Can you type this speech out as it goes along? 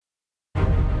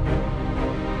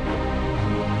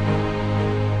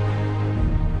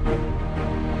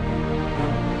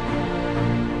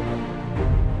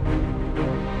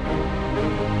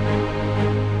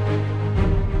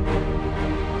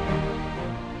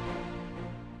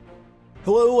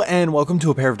Hello and welcome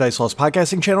to a Pair of Dice Lost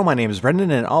podcasting channel. My name is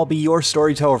Brendan and I'll be your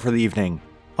storyteller for the evening.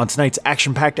 On tonight's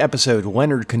action-packed episode,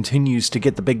 Leonard continues to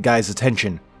get the big guy's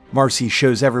attention. Marcy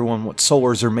shows everyone what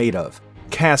solars are made of.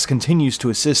 Cass continues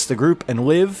to assist the group, and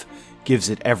Liv gives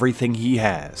it everything he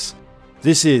has.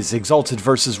 This is Exalted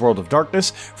vs. World of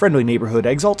Darkness, Friendly Neighborhood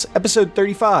Exalts, episode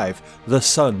 35, The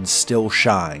Sun Still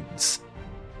Shines.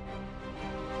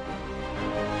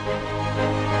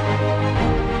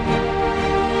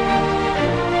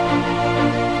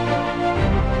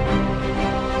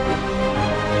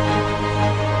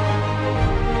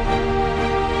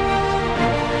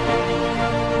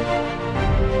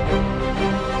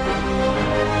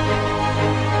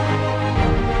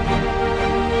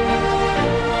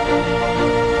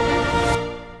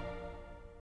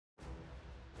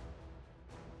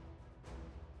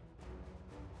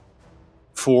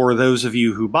 For those of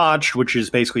you who botched, which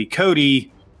is basically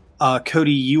Cody,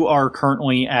 you are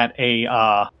currently at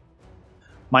a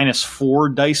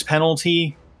 -4 dice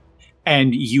penalty,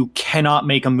 and you cannot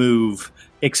make a move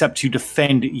except to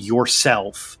defend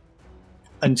yourself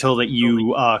until that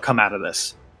you come out of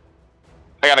this.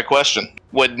 I got a question.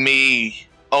 Would me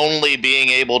only being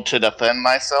able to defend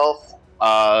myself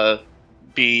would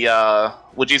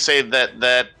you say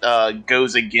that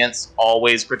goes against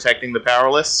always protecting the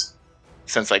powerless?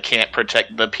 Since I can't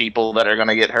protect the people that are going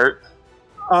to get hurt?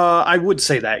 I would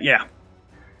say that, yeah.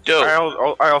 Dope.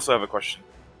 I also have a question.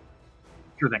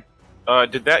 Sure thing.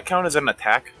 Did that count as an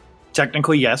attack?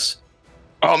 Technically, yes.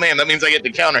 Oh man, that means I get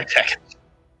to counterattack.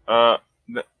 That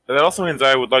also means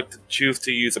I would like to choose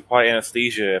to use Apply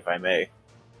Anesthesia, if I may.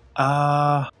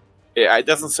 It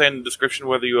doesn't say in the description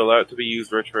whether you allow it to be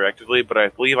used retroactively, but I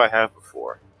believe I have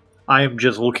before. I am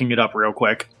just looking it up real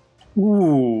quick.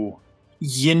 Ooh.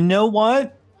 You know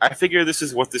what? I figure this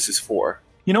is what this is for.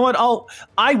 You know what?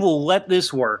 I will let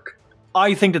this work.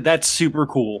 I think that that's super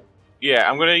cool. Yeah,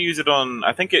 I'm going to use it on...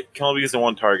 I think it can only be used on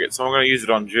one target, so I'm going to use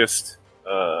it on just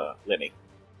Lenny.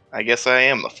 I guess I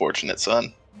am the fortunate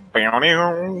son. I'm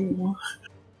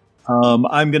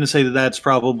going to say that that's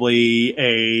probably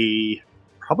an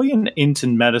int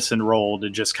in medicine roll to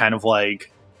just kind of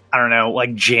like, I don't know,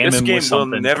 like jam this him with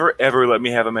something. This game will never ever let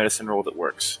me have a medicine roll that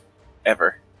works.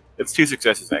 Ever. It's 2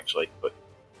 successes, actually, but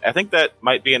I think that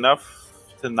might be enough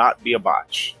to not be a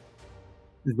botch.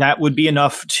 That would be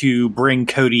enough to bring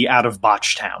Cody out of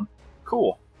Botch Town.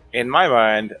 Cool. In my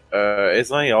mind,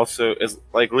 is Lenny also...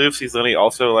 Liv sees Lenny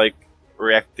also,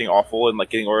 reacting awful and,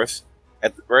 getting worse.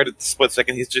 Right at the split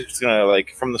second, he's just gonna,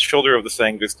 from the shoulder of the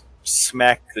thing, just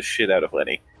smack the shit out of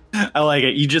Lenny. I like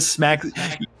it. You just smack...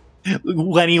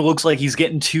 Lenny looks like he's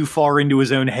getting too far into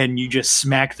his own head, and you just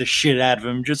smack the shit out of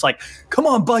him. Just like, come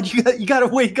on, bud, you got to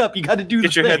wake up. You got to do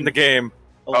Get your head in the game.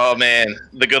 Oh man,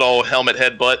 the good old helmet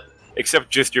headbutt.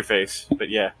 Except just your face, but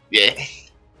yeah. Yeah.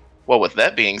 Well, with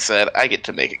that being said, I get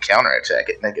to make a counterattack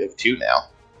at -2 now.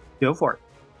 Go for it.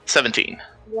 17.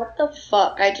 What the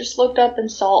fuck? I just looked up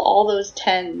and saw all those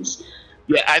 10s.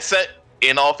 Yeah, I said,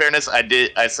 in all fairness,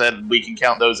 I said we can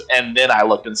count those, and then I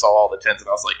looked and saw all the 10s, and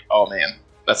I was like, oh man.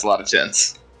 That's a lot of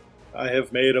 10s. I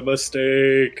have made a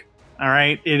mistake. All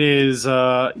right, it is,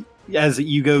 as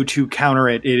you go to counter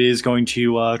it, it is going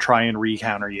to try and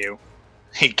re-counter you.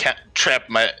 He trapped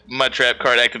my trap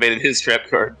card, activated his trap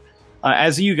card.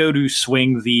 As you go to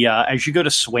swing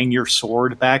your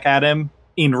sword back at him,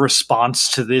 in response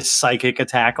to this psychic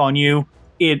attack on you,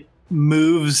 it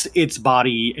moves its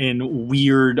body in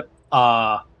weird,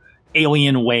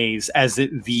 alien ways as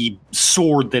the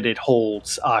sword that it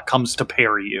holds comes to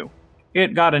parry you.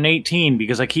 It got an 18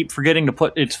 because I keep forgetting to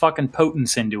put its fucking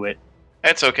potence into it.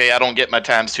 That's okay, I don't get my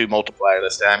 ×2 multiplier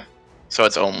this time. So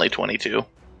it's only 22.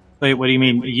 Wait, what do you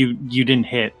mean? You didn't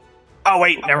hit? Oh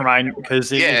wait, never mind,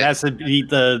 because it has to beat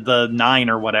the 9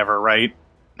 or whatever, right?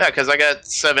 No, because I got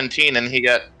 17 and he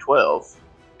got 12.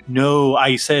 No,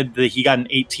 I said that he got an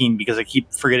 18 because I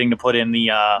keep forgetting to put in the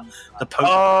potence.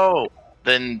 Oh!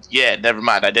 Then, yeah, never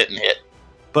mind, I didn't hit.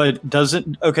 But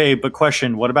doesn't... Okay, but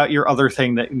question, what about your other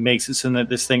thing that makes it so that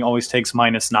this thing always takes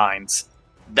 -9s?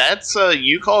 That's a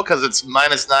you call, because it's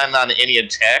 -9 on any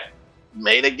attack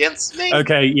made against me?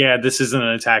 Okay, yeah, this isn't an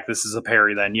attack, this is a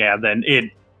parry then. Yeah, then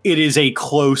it is a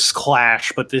close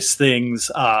clash, but this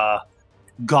thing's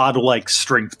godlike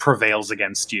strength prevails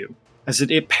against you. As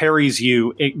it parries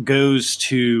you, it goes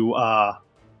to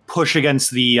push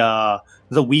against the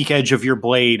weak edge of your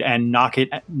blade and knock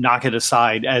it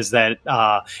aside, as that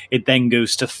it then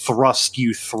goes to thrust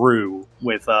you through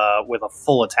with a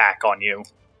full attack on you.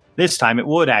 This time it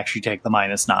would actually take the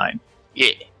 -9.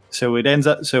 Yeah. So it ends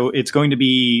up. So it's going to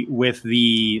be with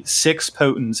the 6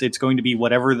 potence. It's going to be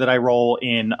whatever that I roll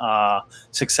in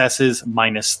successes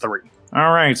 -3.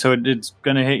 All right, so it's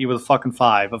gonna hit you with a fucking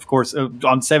 5, of course,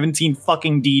 on 17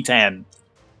 fucking D10.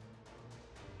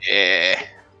 Yeah.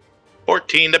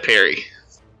 14 to parry.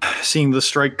 Seeing the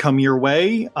strike come your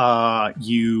way,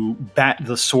 you bat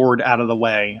the sword out of the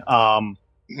way.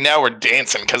 Now we're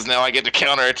dancing, because now I get to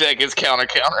counterattack his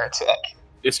counterattack.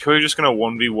 Is Cody just gonna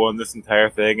 1v1 this entire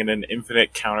thing in an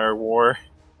infinite counter war?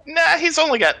 Nah, he's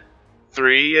only got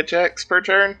 3 attacks per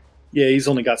turn. Yeah, he's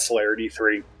only got celerity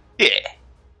 3. Yeah.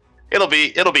 It'll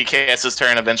be Cass's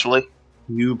turn eventually.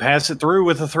 You pass it through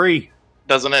with a 3.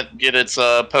 Doesn't it get its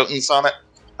potence on it?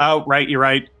 Oh, right, you're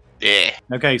right. Yeah.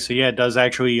 Okay, so yeah, it does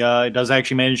actually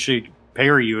manage to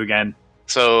parry you again.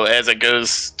 So as it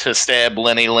goes to stab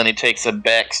Lenny takes a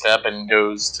back step and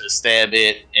goes to stab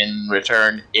it. In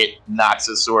return, it knocks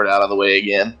his sword out of the way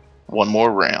again. One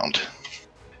more round.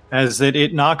 As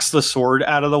it knocks the sword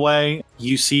out of the way,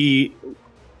 you see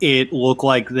it look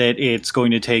like that it's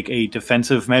going to take a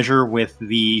defensive measure with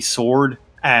the sword,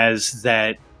 as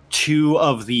that 2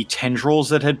 of the tendrils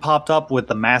that had popped up with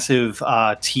the massive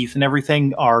teeth and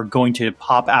everything are going to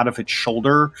pop out of its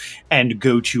shoulder and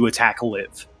go to attack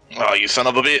Liv. Oh, you son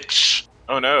of a bitch.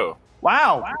 Oh no.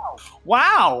 Wow.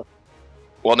 Well,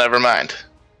 never mind.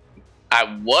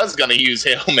 I was going to use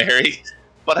Hail Mary,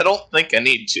 but I don't think I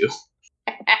need to.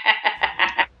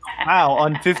 Wow,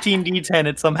 on 15d10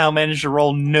 it somehow managed to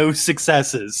roll no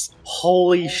successes.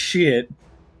 Holy shit.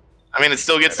 I mean, it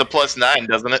still gets the +9,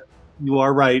 doesn't it? You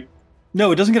are right.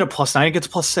 No, it doesn't get a +9, it gets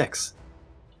 +6.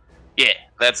 Yeah,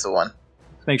 that's the one.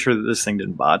 Let's make sure that this thing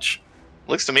didn't botch.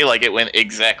 Looks to me like it went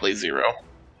exactly 0.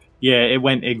 Yeah, it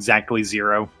went exactly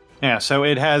 0. Yeah, so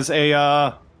it has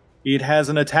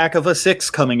an attack of a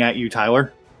 6 coming at you,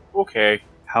 Tyler. Okay.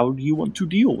 How do you want to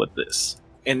deal with this?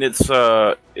 And it's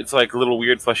like little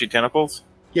weird fleshy tentacles?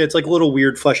 Yeah, it's like little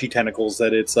weird fleshy tentacles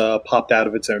that it's popped out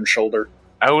of its own shoulder.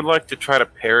 I would like to try to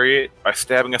parry it by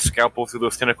stabbing a scalpel through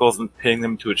those tentacles and pinning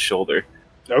them to its shoulder.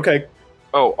 Okay.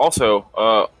 Oh, also,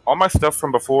 all my stuff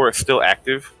from before is still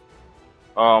active.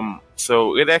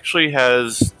 So it actually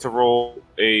has to roll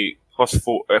a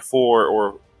 +4,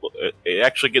 or it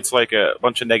actually gets like a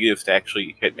bunch of negatives to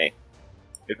actually hit me,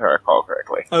 if I recall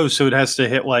correctly. Oh, so it has to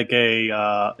hit like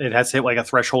a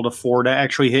threshold of 4 to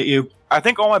actually hit you? I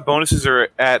think all my bonuses are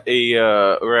at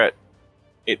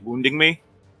it wounding me.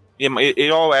 It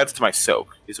all adds to my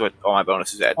soak, is what all my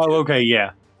bonuses add to. Oh, okay,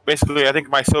 yeah. Basically, I think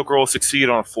my soak roll succeed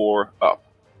on a 4 up,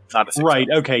 not a 6 Right,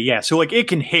 up. okay, yeah. So like it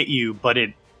can hit you, but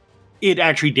it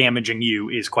actually damaging you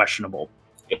is questionable.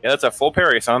 Yeah, that's a full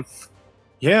parry, son.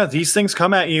 Yeah, these things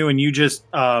come at you and you just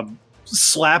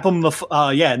slap them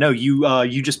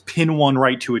you just pin one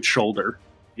right to its shoulder.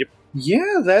 Yep.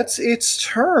 Yeah, that's its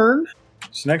turn.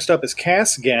 So next up is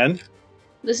Cass again.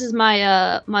 This is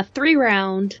my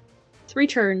 3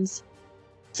 turns.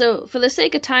 So for the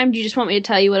sake of time, do you just want me to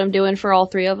tell you what I'm doing for all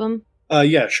 3 of them?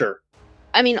 Yeah, sure.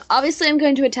 I mean, obviously I'm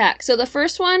going to attack. So the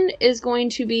first one is going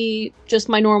to be just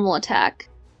my normal attack.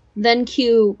 Then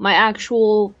cue my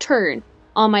actual turn.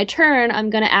 On my turn, I'm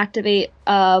going to activate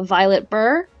Violet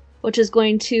Burr, which is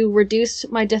going to reduce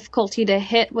my difficulty to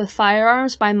hit with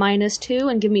firearms by -2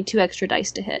 and give me 2 extra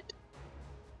dice to hit.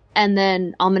 And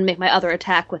then I'm going to make my other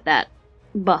attack with that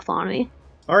buff on me.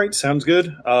 Alright, sounds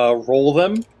good. Roll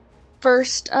them.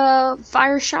 First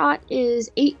fire shot is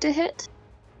 8 to hit.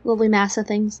 Lovely massa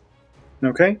things.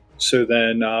 Okay, so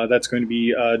then that's going to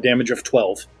be damage of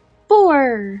 12.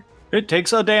 4! It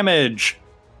takes a damage.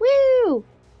 Woo!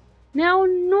 Now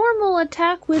normal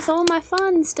attack with all my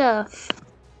fun stuff.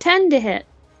 10 to hit.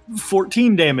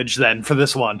 14 damage then for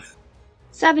this one.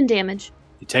 7 damage.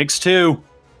 It takes 2.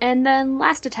 And then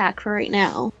last attack for right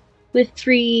now. With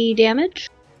 3 damage.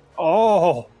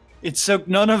 Oh, it soaked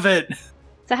none of it.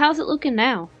 So how's it looking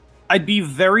now? I'd be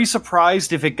very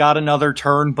surprised if it got another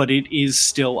turn, but it is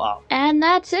still up. And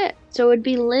that's it. So it'd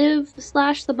be Liv /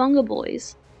 the Bunga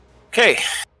Boys. Okay.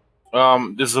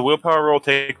 Does the willpower roll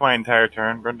take my entire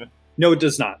turn, Brendan? No, it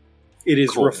does not. It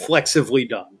is Cool. reflexively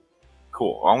done.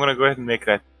 Cool. I'm gonna go ahead and make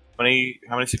that. How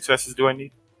many successes do I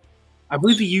need? I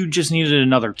believe that you just needed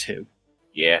another 2.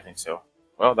 Yeah, I think so.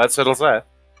 Well, that settles that.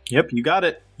 Yep, you got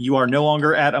it. You are no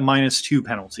longer at a -2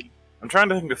 penalty. I'm trying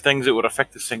to think of things that would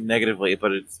affect this thing negatively,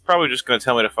 but it's probably just going to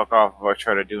tell me to fuck off if I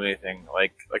try to do anything.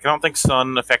 Like I don't think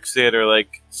sun affects it, or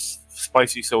like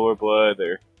spicy solar blood,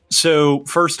 or. So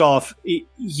first off,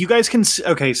 you guys can.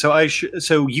 Okay, so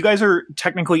you guys are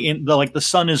technically in the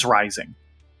sun is rising.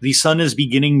 The sun is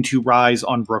beginning to rise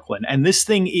on Brooklyn, and this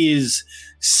thing is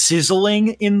sizzling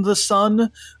in the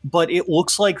sun, but it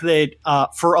looks like that,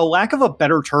 for a lack of a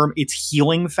better term, its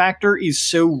healing factor is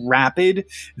so rapid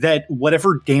that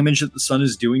whatever damage that the sun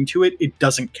is doing to it, it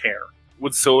doesn't care.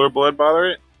 Would solar blood bother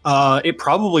it? It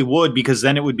probably would, because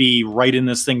then it would be right in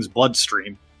this thing's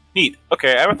bloodstream. Neat.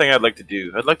 Okay, I have a thing I'd like to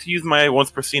do. I'd like to use my once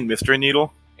pristine mystery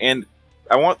needle, and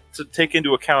I want to take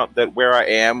into account that where I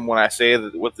am when I say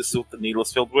that what the needle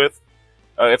is filled with,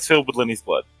 it's filled with Lenny's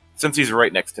blood, since he's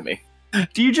right next to me.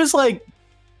 Do you just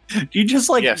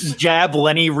Yes. jab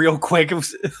Lenny real quick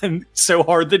and so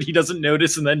hard that he doesn't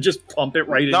notice, and then just pump it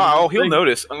right in? No, he'll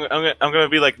notice. I'm gonna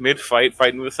be like mid-fight,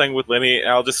 fighting this thing with Lenny, and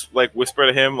I'll just like whisper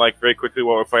to him like very quickly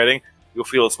while we're fighting. You'll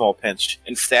feel a small pinch,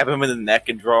 and stab him in the neck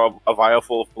and draw a vial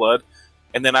full of blood,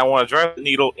 and then I want to drive the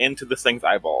needle into this thing's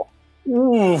eyeball.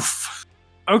 Oof.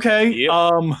 Okay. Yep.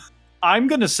 I'm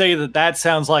gonna say that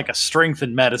sounds like a strength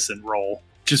and medicine roll,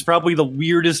 which is probably the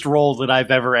weirdest roll that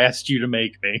I've ever asked you to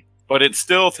make me. But it's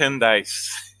still 10 dice,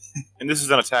 and this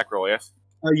is an attack roll, yes?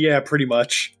 Yeah, pretty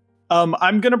much.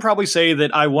 I'm gonna probably say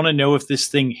that I want to know if this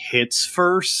thing hits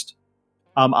first.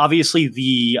 Obviously,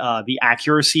 the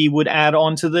accuracy would add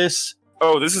on to this.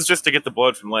 Oh, this is just to get the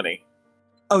blood from Lenny.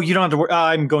 Oh, you don't have to worry.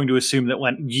 I'm going to assume that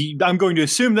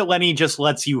Lenny just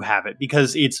lets you have it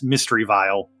because it's mystery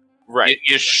vial. Right.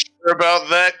 You sure about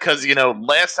that? Because,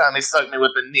 last time he stuck me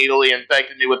with the needle, he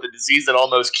infected me with the disease that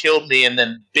almost killed me and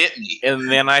then bit me. And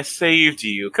then I saved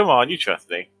you. Come on, you trust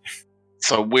me.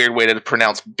 It's a weird way to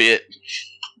pronounce bit.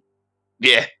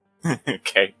 Yeah.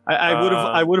 Okay.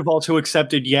 I would have also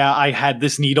accepted, yeah, I had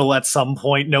this needle at some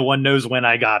point. No one knows when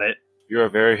I got it. You're a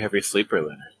very heavy sleeper,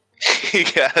 Leonard. He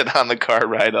got it on the car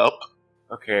ride up.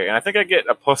 Okay, and I think I get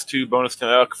a +2 bonus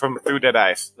to from through dead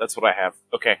eyes. That's what I have.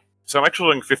 Okay. So I'm actually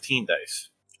rolling 15 dice.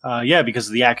 Yeah, because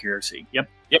of the accuracy. Yep.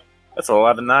 That's a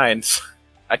lot of 9s.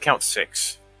 I count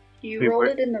 6. You Wait, rolled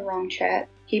wait. it in the wrong chat.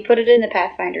 He put it in the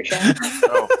Pathfinder chat.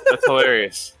 Oh, that's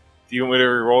hilarious. Do you want me to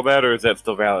re-roll that, or is that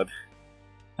still valid?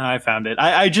 I found it.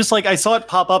 I just I saw it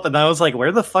pop up, and I was like,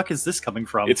 where the fuck is this coming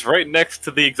from? It's right next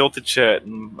to the Exalted Chat,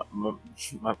 and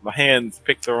my hands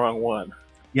picked the wrong one.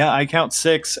 Yeah, I count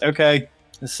 6. Okay.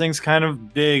 This thing's kind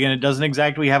of big, and it doesn't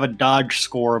exactly have a dodge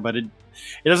score, but it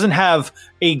doesn't have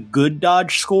a good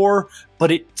dodge score,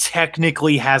 but it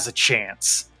technically has a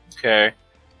chance. Okay.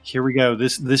 Here we go.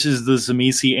 This is the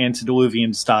Zamisi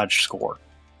Antediluvian's dodge score.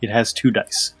 It has 2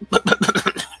 dice.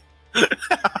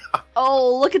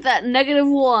 Oh, look at that,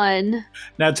 -1.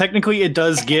 Now, technically, it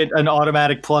does get an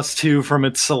automatic +2 from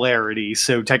its celerity,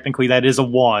 so technically that is a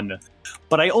 1.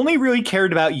 But I only really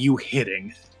cared about you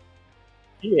hitting,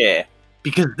 Yeah.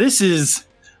 because this is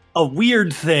a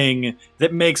weird thing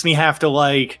that makes me have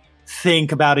to,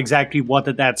 think about exactly what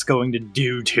that's going to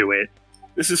do to it.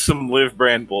 This is some live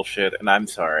brand bullshit, and I'm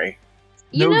sorry.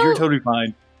 You know, You're totally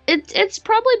fine. it's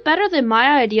probably better than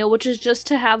my idea, which is just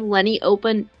to have Lenny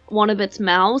open one of its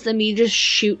mouths and me just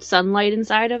shoot sunlight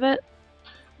inside of it.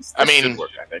 I This mean- should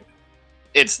work, I think.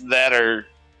 It's that or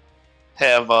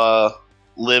have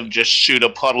Liv just shoot a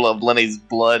puddle of Lenny's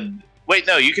blood. Wait,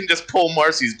 no, you can just pull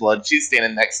Marcy's blood. She's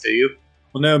standing next to you.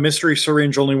 Well, no, Mystery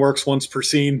Syringe only works once per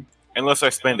scene. Unless I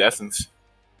spend essence.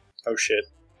 Oh, shit.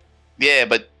 Yeah,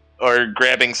 or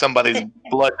grabbing somebody's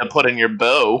blood to put in your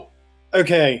bow.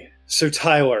 Okay, so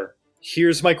Tyler,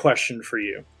 here's my question for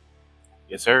you.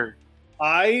 Yes, sir.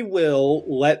 I will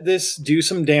let this do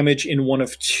some damage in one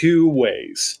of 2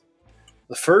 ways.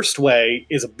 The first way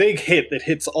is a big hit that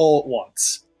hits all at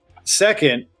once.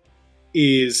 Second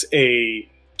is a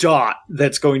dot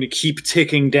that's going to keep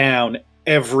ticking down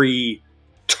every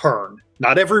turn.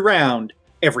 Not every round,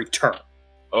 every turn.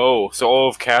 Oh, so all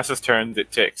of Cass's turns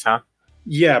it ticks, huh?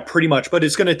 Yeah, pretty much, but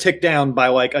it's going to tick down by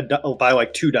by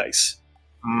 2 dice.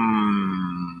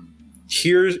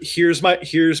 Here's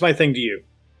my thing to you.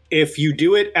 If you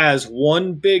do it as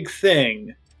one big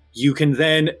thing, you can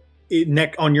then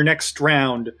on your next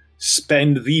round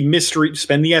spend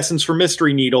the essence for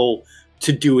Mystery Needle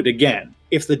to do it again.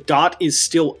 If the dot is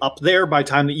still up there by the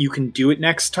time that you can do it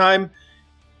next time,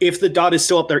 if the dot is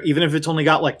still up there, even if it's only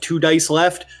got 2 dice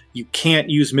left, you can't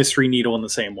use Mystery Needle in the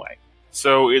same way.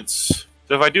 So if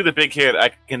I do the big hit,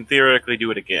 I can theoretically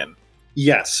do it again.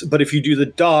 Yes, but if you do the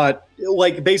dot,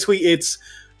 basically it's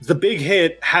the big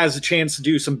hit has a chance to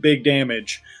do some big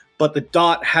damage, but the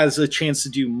dot has a chance to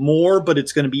do more, but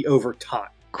it's going to be over time.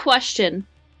 Question.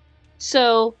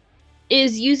 So,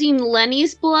 is using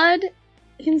Lenny's blood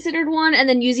considered one, and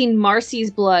then using Marcy's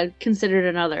blood considered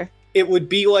another? It would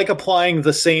be like applying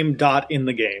the same dot in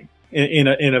the game, in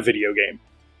a video game.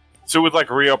 So with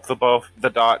re-up the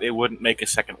dot, it wouldn't make a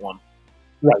second one.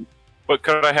 Right. But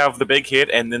could I have the big hit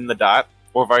and then the dot,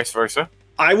 or vice versa?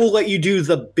 I will let you do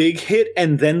the big hit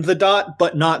and then the dot,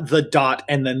 but not the dot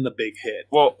and then the big hit.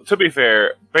 Well, to be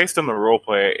fair, based on the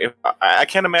roleplay, if I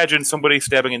can't imagine somebody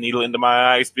stabbing a needle into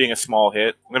my eyes being a small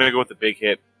hit. I'm gonna go with the big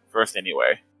hit first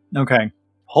anyway. Okay.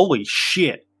 Holy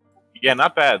shit. Yeah,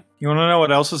 not bad. You want to know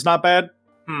what else is not bad?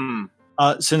 Hmm.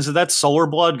 Since that's solar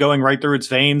blood going right through its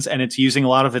veins and it's using a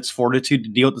lot of its fortitude to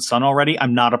deal with the sun already,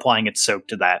 I'm not applying its soak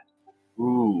to that.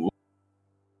 Ooh.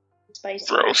 Spicy.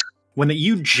 Gross. When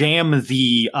you jam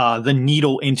the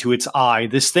needle into its eye,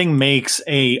 this thing makes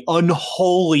a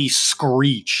unholy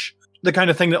screech. The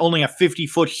kind of thing that only a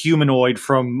 50-foot humanoid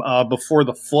from before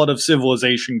the flood of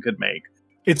civilization could make.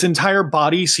 Its entire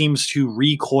body seems to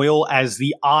recoil as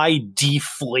the eye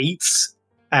deflates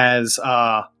as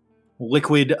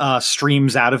liquid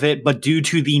streams out of it, but due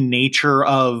to the nature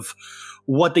of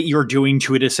what that you're doing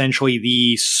to it, essentially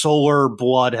the solar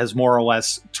blood has more or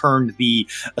less turned the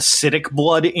acidic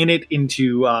blood in it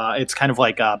into it's kind of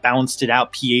like balanced it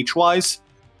out pH wise,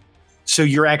 so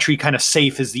you're actually kind of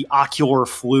safe as the ocular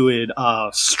fluid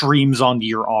streams onto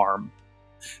your arm.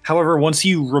 However, once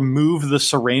you remove the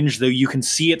syringe, though you can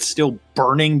see it still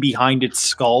burning behind its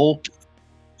skull,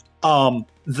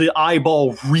 the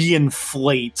eyeball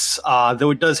reinflates,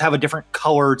 though it does have a different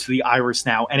color to the iris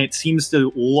now, and it seems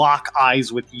to lock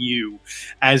eyes with you,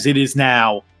 as it is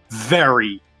now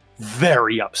very,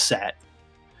 very upset.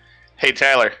 Hey,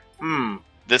 Tyler. Hmm.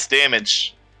 This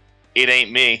damage, it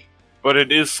ain't me. But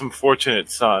it is some fortunate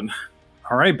sun.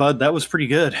 All right, bud, that was pretty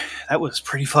good. That was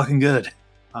pretty fucking good.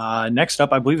 Next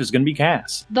up, I believe, is going to be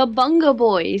Cass. The Bunga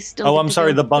Boys still. Oh, get I'm to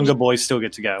sorry, go. the Bunga Boys still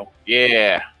get to go.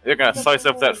 Yeah, they're gonna slice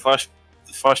up that flush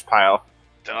pile.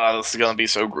 Oh, this is gonna be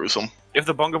so gruesome. If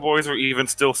the Bunga Boys were even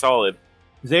still solid.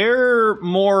 They're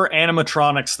more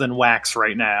animatronics than wax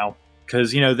right now,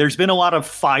 because, there's been a lot of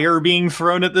fire being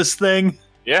thrown at this thing.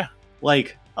 Yeah,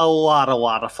 Like, a lot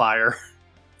of fire.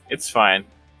 it's fine.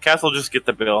 Cass will just get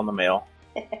the bill in the mail.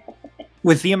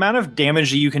 With the amount of damage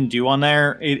that you can do on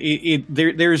there,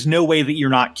 there's no way that you're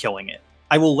not killing it.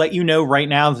 I will let you know right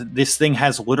now that this thing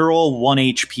has literal 1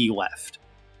 HP left.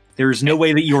 There's no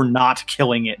way that you're not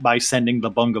killing it by sending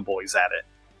the Bunga Boys at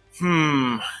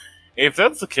it. If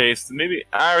that's the case, then maybe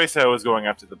I already said I was going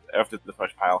after the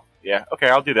flush pile. Yeah, okay,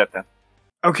 I'll do that then.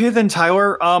 Okay then,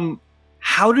 Tyler,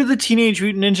 how do the Teenage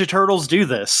Mutant Ninja Turtles do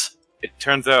this? It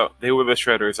turns out they were the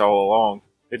Shredders all along.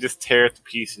 They just tear it to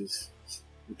pieces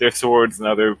with their swords and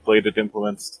other bladed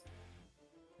implements.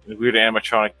 And weird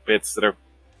animatronic bits that are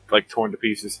like torn to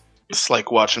pieces. It's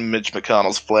like watching Mitch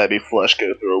McConnell's flabby flesh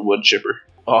go through a wood chipper.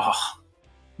 Oh,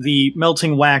 The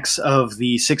melting wax of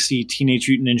the 60 Teenage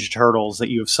Mutant Ninja Turtles that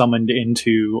you have summoned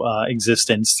into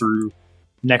existence through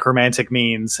necromantic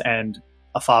means and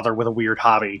a father with a weird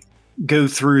hobby go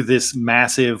through this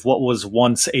massive, what was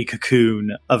once a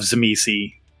cocoon of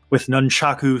Zamisi, with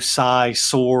nunchaku, sai,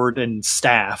 sword, and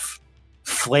staff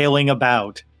flailing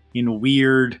about in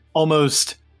weird,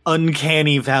 almost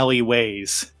uncanny valley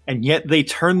ways. And yet they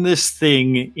turn this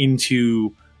thing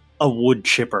into a wood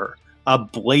chipper, a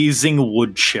blazing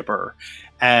wood chipper,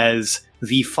 as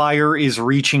the fire is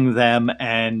reaching them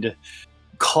and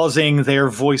causing their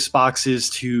voice boxes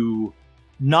to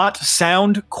not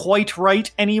sound quite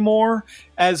right anymore,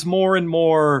 as more and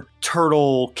more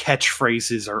turtle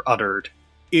catchphrases are uttered.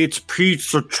 It's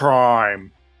pizza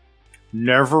time.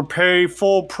 Never pay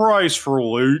full price for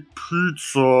late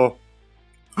pizza.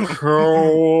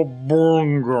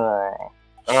 Cowabunga.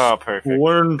 oh, perfect.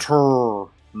 Winter.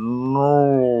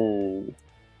 No.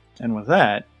 And with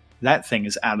that thing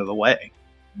is out of the way.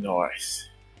 Nice.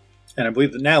 And I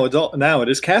believe that now it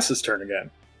is Cass's turn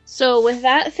again. So with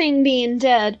that thing being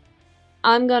dead,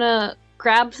 I'm gonna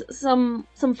grab some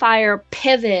fire,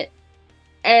 pivot,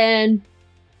 and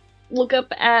look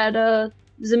up at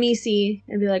Zamisi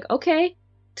and be like, "Okay,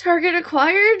 target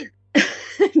acquired."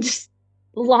 Just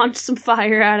launch some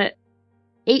fire at it.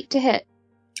 8 to hit.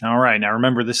 All right, now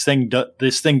remember this thing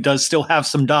does still have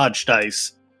some dodge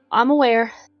dice. I'm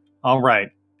aware. All right,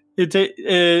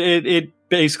 it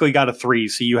basically got a 3,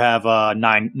 so you have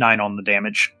 9 on the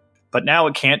damage. But now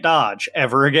it can't dodge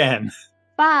ever again.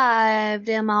 5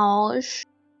 damage.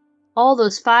 All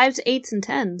those 5s, 8s, and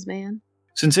 10s, man.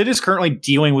 Since it is currently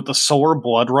dealing with the solar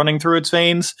blood running through its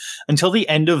veins, until the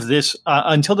end of this,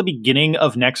 until the beginning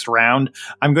of next round,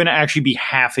 I'm going to actually be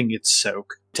halving its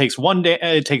soak. It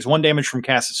takes one damage from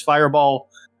Cass's fireball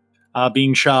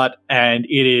being shot, and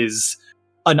it is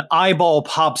an eyeball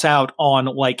pops out on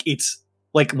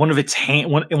one of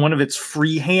its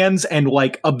free hands and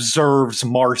observes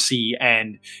Marcy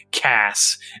and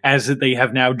Cass as they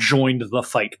have now joined the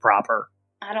fight proper.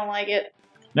 I don't like it.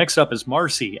 Next up is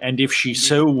Marcy, and if she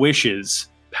so wishes,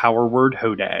 Power Word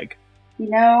Hodag.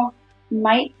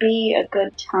 Might be a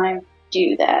good time to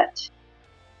do that.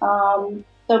 So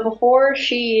before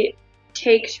she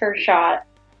takes her shot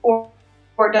or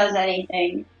does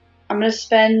anything, I'm gonna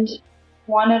spend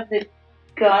one of the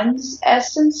gun's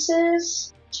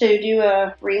essences to do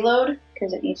a reload,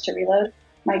 because it needs to reload.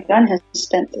 My gun has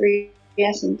spent 3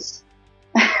 essence.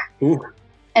 Ooh.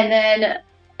 And then,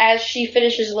 as she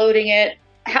finishes loading it,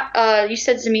 you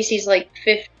said Zamisi's like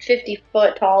 50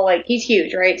 foot tall. Like, he's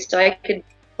huge, right? So I could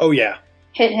Oh, yeah.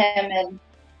 hit him and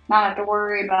not have to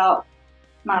worry about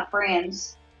my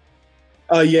friends.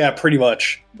 Yeah, pretty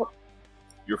much.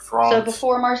 Your Franz. So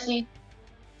before Marcy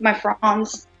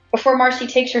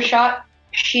takes her shot,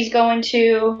 she's going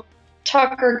to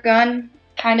tuck her gun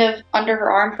kind of under her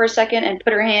arm for a second and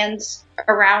put her hands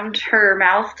around her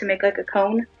mouth to make like a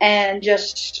cone and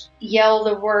just yell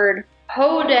the word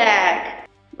Hodag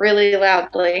really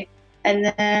loudly. And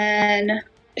then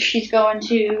she's going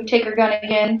to take her gun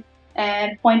again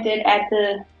and point it at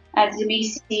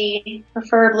Zamisi,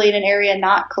 preferably in an area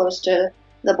not close to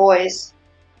the boys,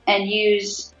 and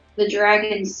use the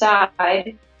dragon's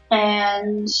side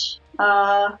and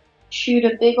shoot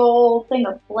a big old thing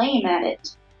of flame at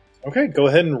it. Okay, go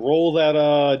ahead and roll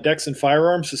that Dex and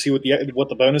Firearms to see what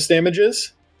the bonus damage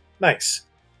is. Nice.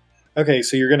 Okay,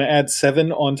 so you're going to add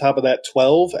 7 on top of that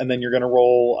 12, and then you're going to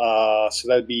roll, so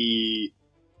that would be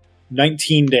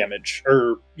 19 damage.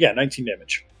 19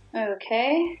 damage.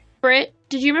 Okay. Britt,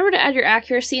 did you remember to add your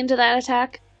accuracy into that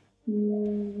attack?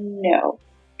 No,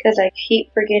 because I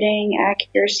keep forgetting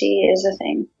accuracy is a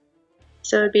thing.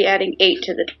 So it'd be adding 8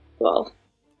 to the 12.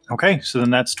 Okay, so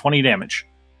then that's 20 damage.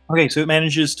 Okay, so it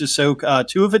manages to soak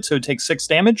 2 of it, so it takes 6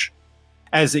 damage.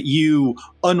 As you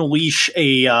unleash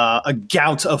a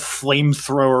gout of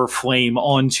flamethrower flame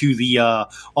onto the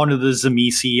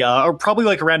Zamisi, or probably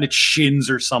like around its shins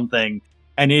or something,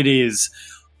 and it is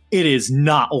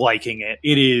not liking it.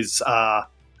 It is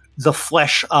the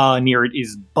flesh near it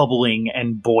is bubbling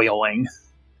and boiling.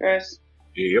 Gross.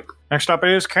 Yep. Next up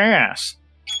is Cass.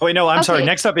 Oh wait, no, I'm sorry. Okay.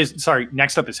 Next up is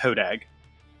Hodag,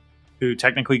 who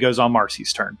technically goes on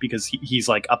Marcy's turn because he's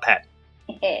like a pet.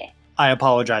 I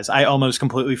apologize. I almost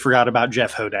completely forgot about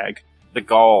Jeff Hodag. The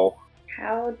gall.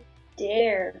 How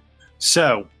dare.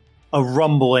 So, a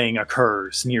rumbling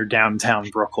occurs near downtown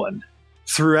Brooklyn.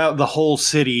 Throughout the whole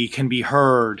city can be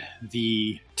heard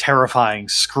the terrifying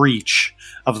screech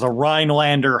of the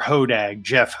Rhinelander Hodag,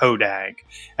 Jeff Hodag,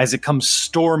 as it comes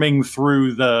storming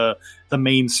through the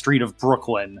main street of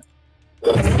Brooklyn.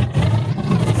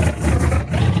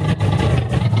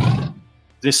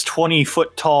 This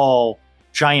 20-foot tall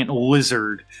giant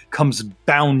lizard comes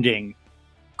bounding,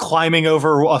 climbing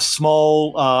over a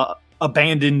small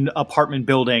abandoned apartment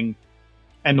building,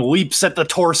 and leaps at the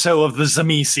torso of the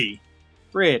Zamisi.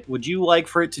 Britt, would you like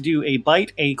for it to do a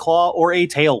bite, a claw, or a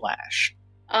tail lash?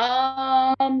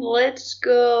 Let's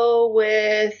go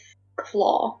with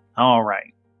claw. All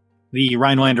right. The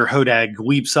Rhinelander Hodag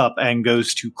leaps up and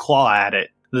goes to claw at it.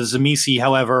 The Zamisi,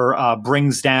 however,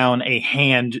 brings down a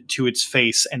hand to its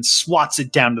face and swats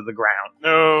it down to the ground.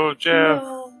 No, Jeff.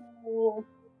 No.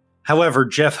 However,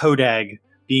 Jeff Hodag,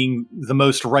 being the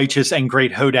most righteous and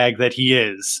great Hodag that he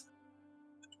is,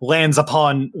 lands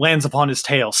upon his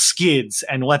tail, skids,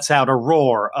 and lets out a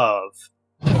roar of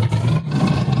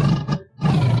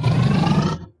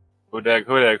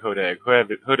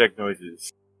Hodag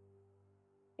noises.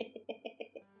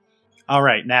 All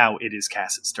right, now it is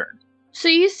Cass's turn. So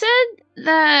you said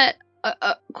that...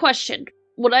 question.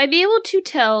 Would I be able to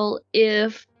tell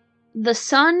if the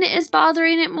sun is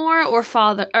bothering it more or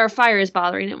fire is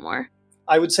bothering it more?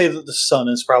 I would say that the sun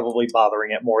is probably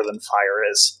bothering it more than fire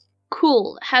is.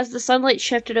 Cool. Has the sunlight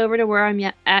shifted over to where I'm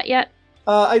at yet?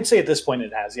 I'd say at this point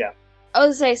it has, yeah. I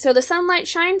was say, so the sunlight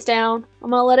shines down. I'm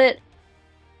gonna let it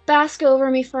bask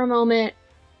over me for a moment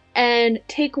and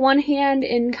take one hand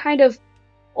and kind of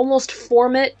almost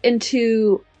form it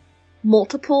into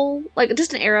multiple, like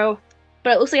just an arrow,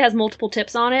 but it looks like it has multiple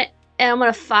tips on it. And I'm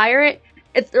gonna fire it.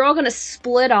 They're all gonna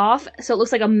split off, so it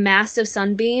looks like a massive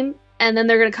sunbeam, and then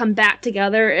they're gonna come back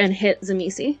together and hit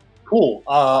Zamisi. Cool.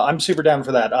 I'm super down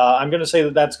for that. I'm going to say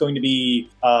that that's going to be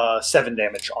 7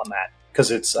 damage on that,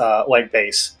 because it's like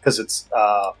base, because it's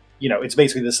it's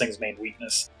basically this thing's main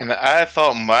weakness. And I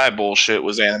thought my bullshit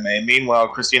was anime. Meanwhile,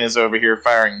 Christina's over here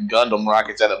firing Gundam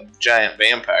rockets at a giant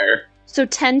vampire. So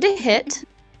 10 to hit,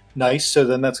 Nice. So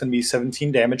then that's going to be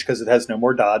 17 damage because it has no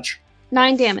more dodge.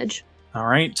 9 damage. All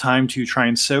right, time to try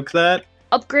and soak that.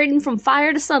 Upgrading from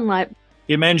fire to sunlight.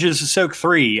 It manages to soak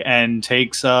 3 and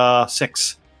takes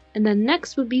 6. And then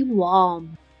next would be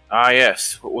Wom. Ah,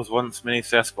 yes. What was once mini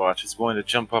Sasquatch is going to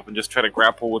jump up and just try to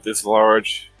grapple with this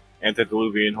large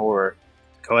antediluvian horror.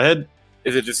 Go ahead.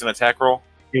 Is it just an attack roll?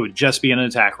 It would just be an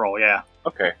attack roll, yeah.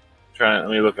 Okay. Let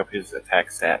me look up his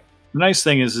attack stat. The nice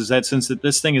thing is that since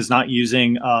this thing is not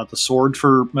using the sword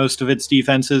for most of its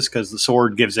defenses, because the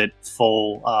sword gives it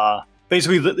full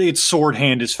Basically, its sword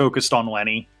hand is focused on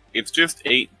Lenny. It's just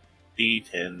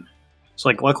 8d10. So,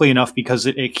 like, luckily enough, because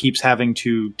it keeps having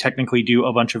to technically do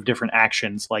a bunch of different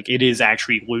actions, like, it is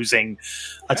actually losing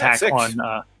attack Six.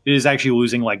 on... it is actually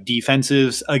losing, like,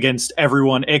 defenses against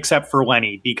everyone except for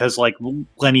Lenny, because, like,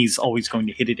 Lenny's always going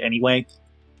to hit it anyway.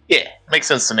 Yeah, makes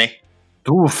sense to me.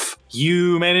 Oof.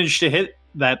 You managed to hit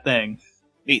that thing.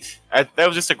 Neat. That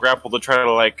was just a grapple to try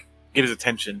to, like, get his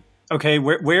attention. Okay,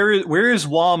 where is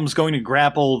Wams going to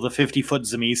grapple the 50-foot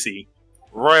Zamisi?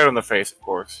 Right on the face, of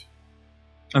course.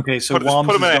 Okay, so Put Wams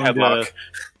him is in a going headlock. to...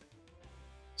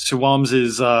 So Wams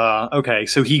is, okay,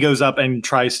 so he goes up and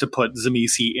tries to put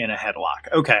Zamisi in a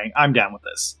headlock. Okay, I'm down with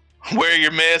this. Wear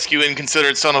your mask, you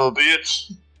inconsiderate son of a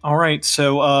bitch. Alright,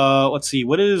 so, let's see,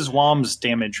 what is Wam's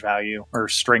damage value? Or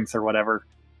strength, or whatever?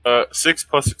 6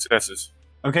 plus successes.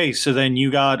 Okay, so then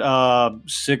you got,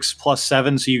 6 plus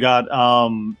 7, so you got,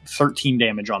 13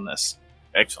 damage on this.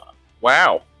 Excellent.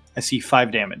 Wow. I see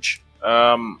 5 damage.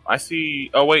 I see...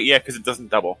 Oh, wait, yeah, because it doesn't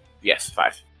double. Yes,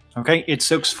 5. Okay, it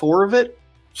soaks 4 of it.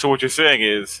 So what you're saying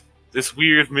is, this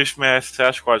weird mishmash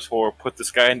Sasquatch horror put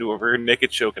this guy into a rear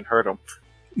naked choke and hurt him.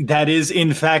 That is,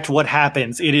 in fact, what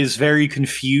happens. It is very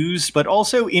confused, but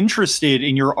also interested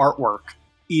in your artwork.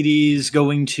 It is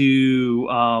going to...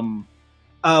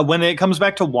 when it comes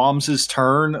back to Wams's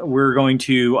turn, we're going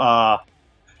to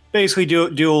basically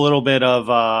do a little bit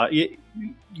of...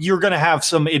 you're going to have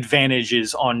some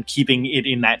advantages on keeping it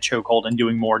in that chokehold and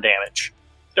doing more damage.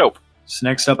 Dope. So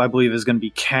next up, I believe, is going to be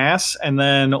Cass, and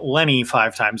then Lenny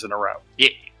 5 times in a row.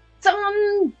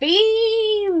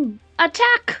 Sunbeam!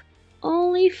 Attack!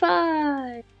 Only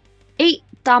 5. 8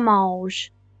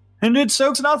 damage. And it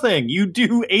soaks nothing! You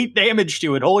do 8 damage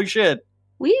to it, holy shit!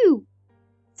 Woo!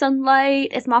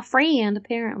 Sunlight is my friend,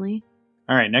 apparently.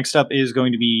 Alright, next up is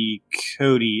going to be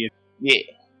Cody. Yeah.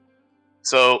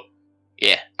 So,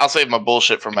 yeah, I'll save my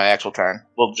bullshit for my actual turn.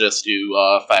 We'll just do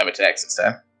 5 attacks this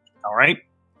time. Alright.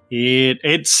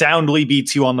 It soundly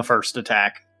beats you on the first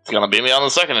attack. It's gonna beat me on the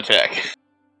second attack.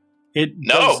 It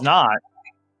No. does not.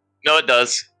 No, it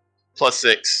does. Plus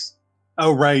 6.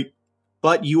 Oh, right.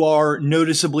 But you are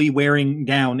noticeably wearing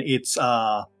down its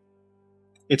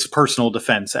personal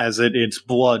defense, as its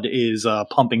blood is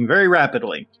pumping very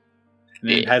rapidly.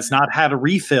 And it has not had a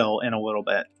refill in a little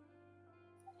bit.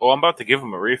 Well, I'm about to give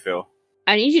him a refill.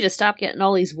 I need you to stop getting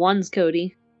all these ones,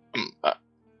 Cody.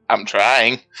 I'm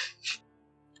trying.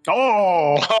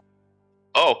 Oh!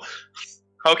 Oh,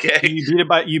 okay.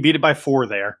 You beat it by 4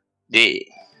 there. Yeah.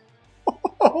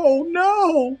 Oh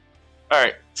no!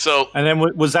 Alright, so And then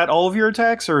was that all of your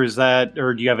attacks, or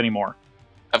do you have any more?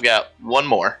 I've got one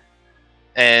more.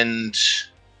 And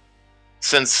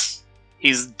since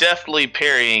he's definitely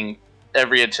parrying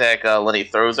every attack Lenny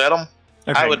throws at him,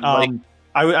 Okay, I would like...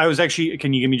 I was actually.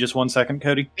 Can you give me just 1 second,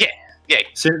 Cody? Yeah.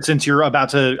 Since you're about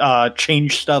to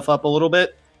change stuff up a little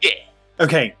bit. Yeah.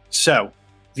 Okay, so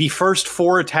the first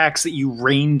 4 attacks that you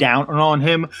rain down on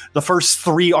him, the first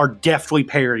 3 are deftly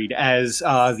parried as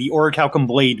the Orichalcum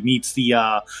blade meets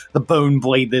the bone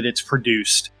blade that it's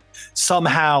produced.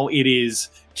 Somehow it is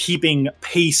keeping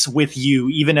pace with you,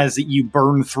 even as you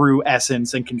burn through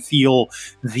essence and can feel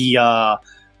the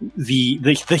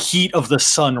heat of the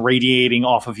sun radiating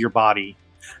off of your body.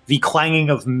 The clanging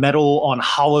of metal on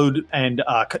hollowed and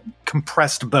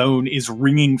compressed bone is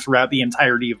ringing throughout the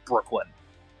entirety of Brooklyn.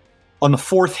 On the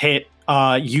 4th hit,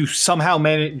 you somehow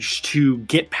manage to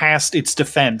get past its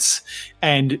defense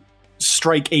and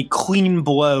strike a clean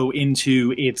blow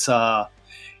into its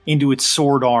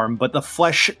sword arm, but the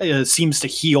flesh seems to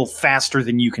heal faster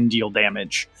than you can deal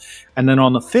damage. And then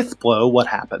on the 5th blow, what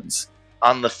happens?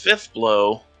 On the 5th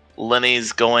blow,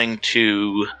 Lenny's going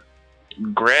to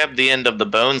grab the end of the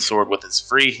bone sword with his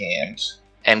free hand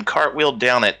and cartwheel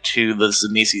down it to the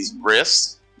Zamisi's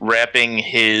wrist, wrapping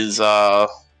his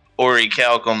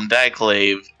Orichalcum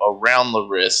diclave around the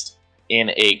wrist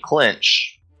in a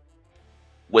clinch,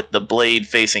 with the blade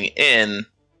facing in,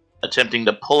 attempting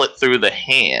to pull it through the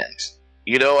hand.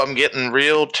 You know, I'm getting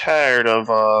real tired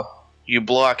of you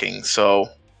blocking, so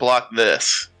block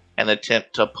this and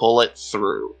attempt to pull it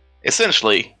through.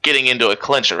 Essentially, getting into a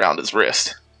clinch around his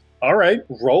wrist. All right,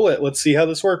 roll it. Let's see how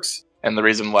this works. And the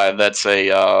reason why that's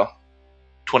a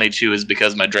 22 is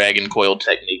because my Dragon Coil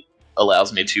technique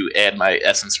allows me to add my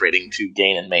essence rating to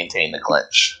gain and maintain the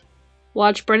clinch.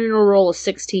 Watch, Brendan will roll a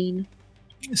 16.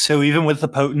 So even with the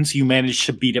potence, you managed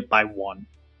to beat it by 1.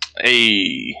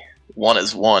 Hey, 1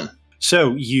 is 1.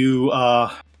 So you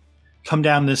come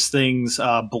down this thing's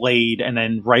blade and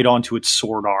then right onto its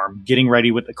sword arm, getting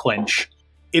ready with the clinch.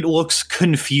 it looks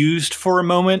confused for a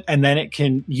moment, and then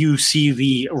you see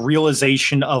the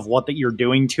realization of what that you're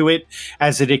doing to it,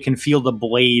 as it can feel the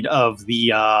blade of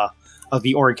the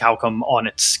orichalcum on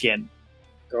its skin.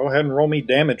 Go ahead and roll me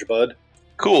damage, bud.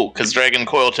 Cool, because Dragon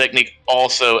Coil Technique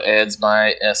also adds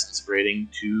my essence rating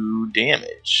to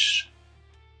damage.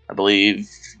 I believe,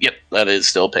 yep, that is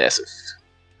still passive.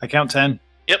 I count 10.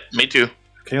 Yep, me too.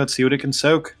 Okay, let's see what it can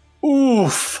soak.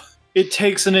 Oof! It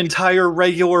takes an entire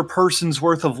regular person's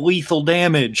worth of lethal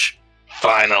damage.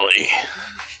 Finally.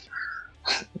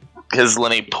 Because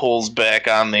Lenny pulls back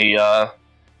on the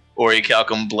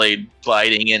orichalcum blade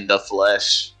biting into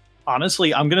flesh.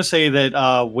 Honestly, I'm going to say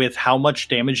that with how much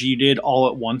damage you did all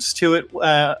at once to it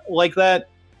like that,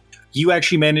 you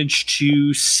actually managed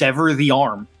to sever the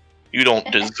arm. You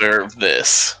don't deserve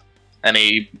this. And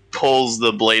he pulls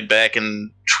the blade back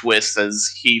and twists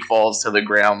as he falls to the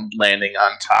ground, landing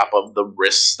on top of the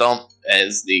wrist stump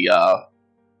as the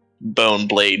bone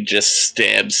blade just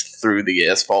stabs through the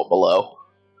asphalt below.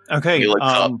 Okay. He looks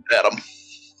up at him.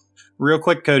 Real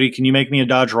quick, Cody, can you make me a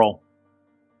dodge roll?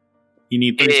 You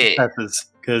need 3 successes,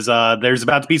 because there's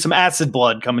about to be some acid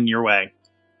blood coming your way.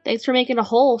 Thanks for making a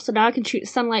hole, so now I can shoot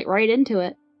sunlight right into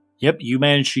it. Yep, you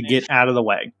managed to get out of the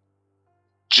way.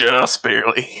 Just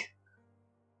barely.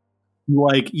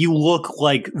 You look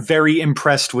very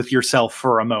impressed with yourself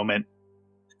for a moment.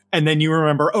 And then you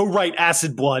remember, oh right,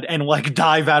 acid blood, and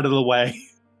dive out of the way.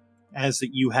 As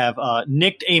that you have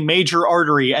nicked a major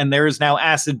artery, and there is now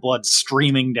acid blood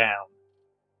streaming down.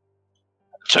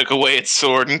 Took away its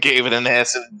sword and gave it an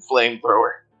acid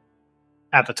flamethrower.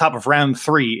 At the top of round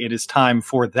 3, it is time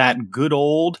for that good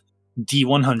old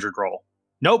D100 roll.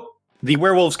 Nope. The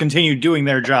werewolves continue doing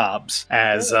their jobs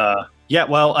as,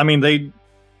 they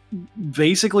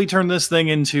basically turned this thing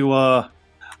into,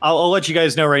 I'll let you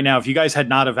guys know right now, if you guys had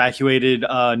not evacuated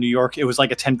New York, it was a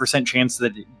 10% chance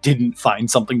that it didn't find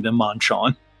something to munch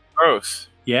on. Gross.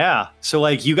 Yeah. So,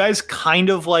 you guys kind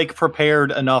of,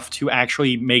 prepared enough to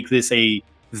actually make this a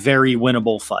very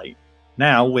winnable fight.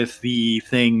 Now, with the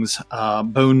things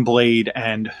Bone Blade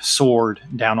and Sword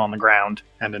down on the ground,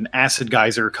 and an acid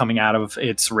geyser coming out of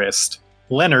its wrist,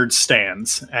 Leonard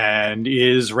stands and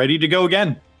is ready to go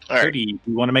again. All right. Cody,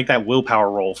 you want to make that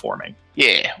willpower roll for me?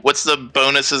 Yeah. What's the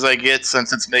bonuses I get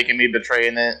since it's making me betray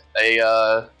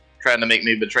trying to make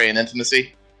me betray an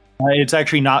intimacy? It's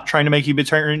actually not trying to make you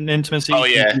betray an intimacy. Oh,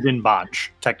 yeah. You didn't botch,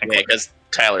 technically. Yeah, because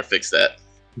Tyler fixed that.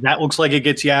 That looks like it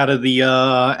gets you out of the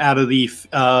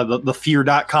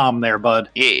fear.com there, bud.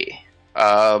 Yeah.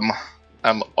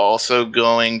 I'm also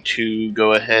going to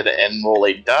go ahead and roll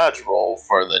a dodge roll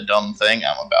for the dumb thing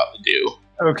I'm about to do.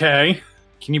 Okay.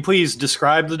 Can you please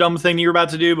describe the dumb thing you're about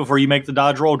to do before you make the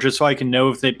dodge roll, just so I can know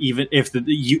if it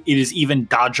is even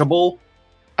dodgeable?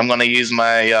 I'm going to use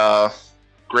my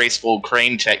graceful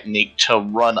crane technique to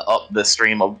run up the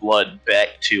stream of blood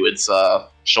back to its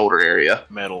shoulder area.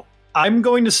 Metal. I'm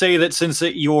going to say that since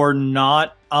that you're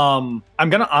not, I'm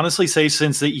going to honestly say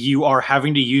since that you are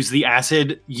having to use the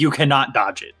acid, you cannot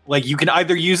dodge it. You can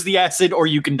either use the acid or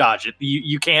you can dodge it.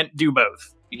 You can't do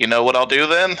both. You know what I'll do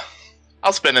then?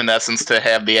 I'll spend an essence to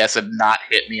have the acid not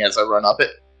hit me as I run up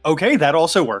it. Okay, that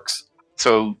also works.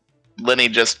 So Lenny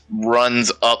just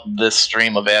runs up this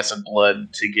stream of acid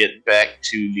blood to get back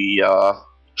to the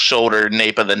shoulder,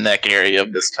 nape of the neck area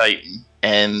of this Titan,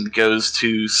 and goes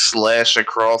to slash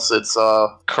across its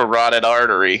carotid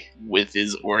artery with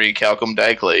his orichalcum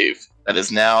diclave that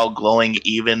is now glowing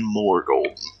even more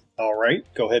golden. All right,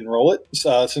 go ahead and roll it.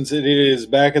 Since it is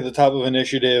back at the top of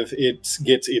initiative, it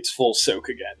gets its full soak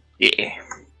again. Yeah.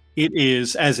 It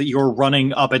is, as you're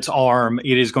running up its arm,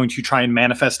 it is going to try and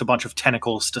manifest a bunch of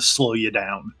tentacles to slow you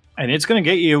down. And it's going to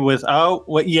get you with,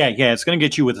 it's going to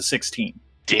get you with a 16.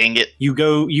 Dang it. You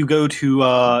go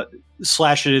to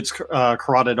slash at its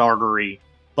carotid artery,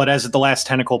 but as the last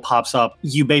tentacle pops up,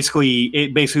 it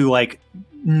basically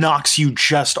knocks you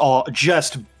just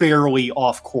barely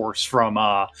off course from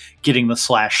getting the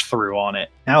slash through on it.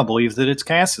 Now I believe that it's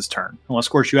Cass's turn. Unless,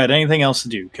 of course, you had anything else to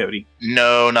do, Cody.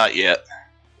 No, not yet.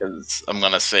 Because I'm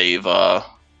going to save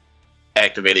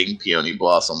activating Peony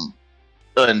Blossom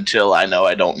until I know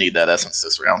I don't need that essence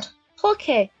this round.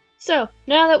 Okay, so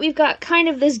now that we've got kind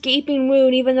of this gaping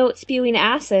wound, even though it's spewing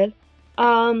acid,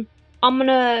 I'm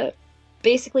gonna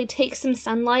basically take some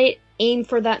sunlight, aim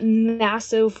for that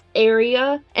massive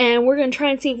area, and we're gonna try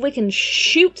and see if we can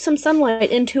shoot some sunlight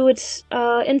into its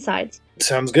insides.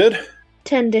 Sounds good.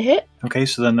 10 to hit. Okay,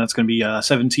 so then that's going to be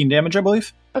 17 damage, I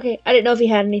believe. Okay, I didn't know if he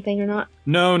had anything or not.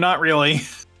 No, not really.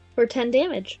 For 10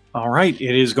 damage. All right,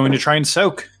 it is going to try and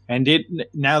soak. And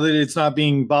now that it's not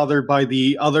being bothered by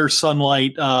the other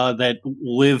sunlight that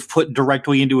Liv put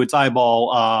directly into its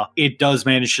eyeball, it does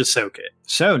manage to soak it.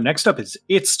 So next up is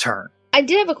its turn. I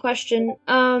did have a question.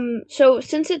 So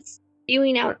since it's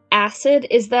spewing out acid,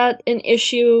 is that an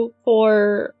issue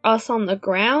for us on the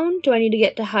ground? Do I need to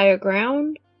get to higher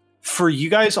ground? For you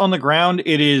guys on the ground,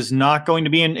 it is not going to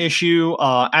be an issue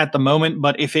at the moment,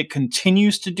 but if it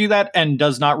continues to do that and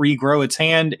does not regrow its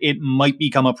hand, it might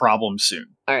become a problem soon.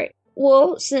 Alright.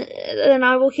 Well, then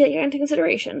I will take it into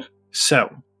consideration.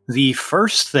 So, the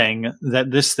first thing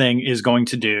that this thing is going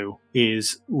to do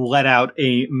is let out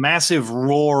a massive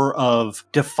roar of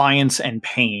defiance and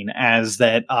pain as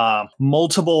that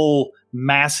multiple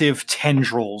massive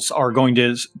tendrils are going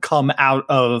to come out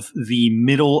of the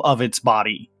middle of its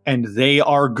body. And they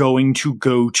are going to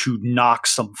go to knock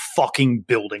some fucking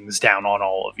buildings down on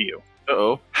all of you.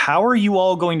 Uh-oh. How are you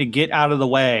all going to get out of the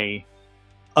way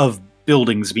of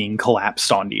buildings being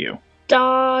collapsed onto you?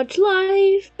 Dodge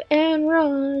life and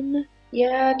run.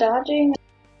 Yeah, dodging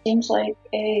seems like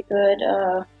a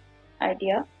good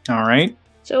idea. All right.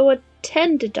 So a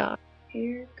 10 to dodge.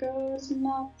 Here goes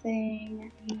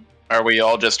nothing. Are we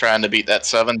all just trying to beat that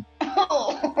 7?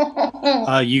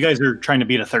 You guys are trying to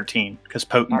beat a 13 because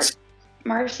potence.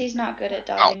 Marcy's not good at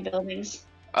dodging buildings.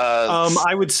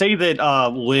 I would say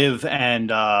that Liv and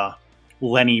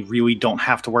Lenny really don't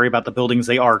have to worry about the buildings.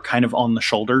 They are kind of on the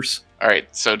shoulders. All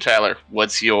right, so Tyler,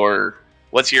 what's your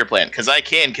plan? Because I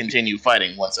can continue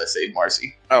fighting once I save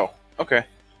Marcy. Oh, okay.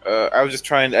 I was just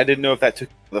trying. I didn't know if that took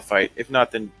the fight. If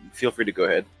not, then feel free to go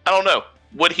ahead. I don't know.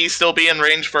 Would he still be in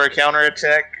range for a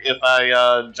counterattack if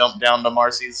I jump down to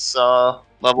Marcy's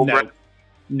level?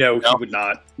 No, he would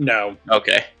not. No.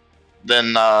 Okay.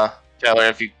 Then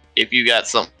Tyler, if you got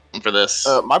something for this,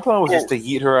 My plan was just to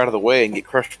yeet her out of the way and get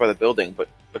crushed by the building, but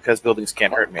because buildings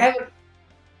can't hurt me. I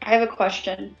have a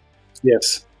question.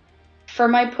 Yes. For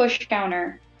my push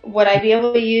counter, would I be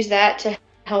able to use that to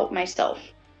help myself?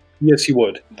 Yes, you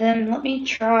would. Then let me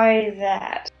try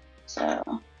that.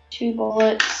 So, 2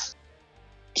 bullets.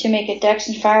 To make a Dex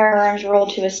and Firearms roll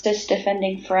to assist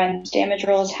defending friends. Damage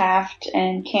roll is halved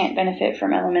and can't benefit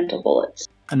from elemental bullets.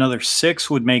 Another 6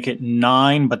 would make it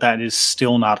 9, but that is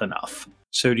still not enough.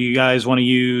 So do you guys want to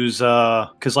use,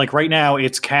 because like right now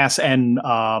it's Cass and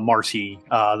Marcy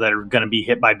that are going to be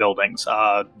hit by buildings.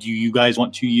 Do you guys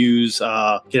want to use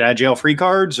get out of jail free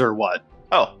cards or what?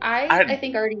 oh, I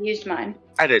think I already used mine.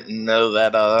 I didn't know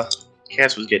that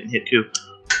Cass was getting hit too.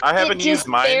 I haven't It used just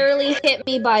mine. barely hit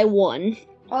me by 1.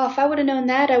 Oh, if I would have known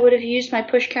that, I would have used my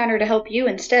push counter to help you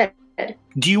instead.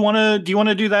 Do you want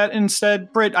to do that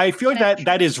instead, Britt? I feel like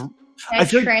that is. Can I I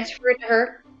feel like- transfer it to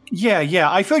her? Yeah.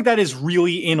 I feel like that is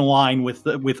really in line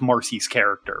with Marcy's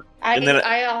character. And then-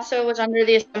 I also was under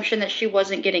the assumption that she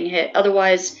wasn't getting hit.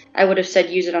 Otherwise, I would have said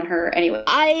use it on her anyway.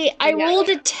 I rolled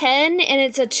a 10 and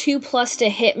it's a 2+ to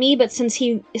hit me, but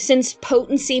since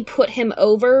potency put him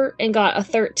over and got a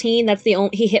 13, that's the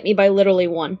only he hit me by literally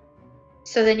 1.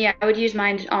 So then, yeah, I would use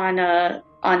mine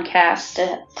on Cass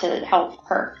to help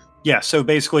her. Yeah. So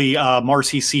basically,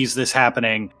 Marcy sees this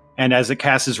happening, and as the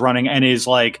Cass is running and is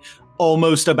like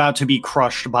almost about to be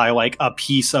crushed by like a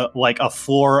piece of like a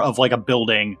floor of like a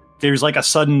building, there's like a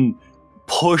sudden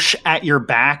push at your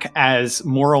back as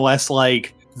more or less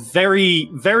like very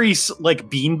like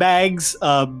beanbags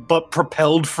but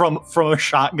propelled from a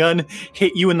shotgun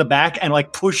hit you in the back and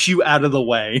like push you out of the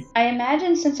way. I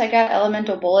imagine since I got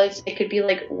elemental bullets, it could be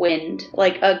like wind,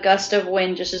 like a gust of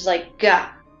wind, just is like go.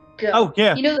 Oh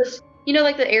yeah. You know,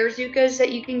 like the air Zukas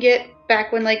that you can get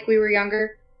back when like we were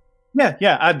younger.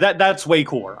 Yeah, that's way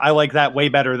cooler. I like that way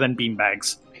better than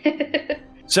beanbags.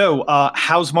 So,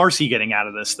 how's Marcy getting out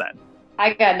of this then?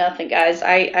 I got nothing, guys.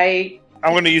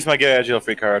 I'm going to use my get out of jail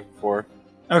free card for.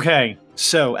 Okay,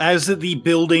 so as the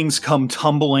buildings come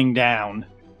tumbling down,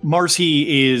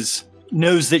 Marcy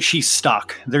knows that she's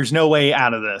stuck. There's no way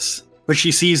out of this. But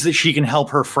she sees that she can help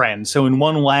her friend. So in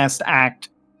one last act,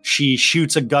 she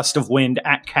shoots a gust of wind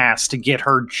at Cass to get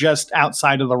her just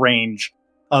outside of the range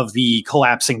of the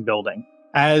collapsing building.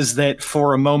 As that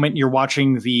for a moment you're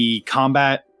watching the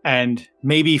combat, and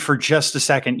maybe for just a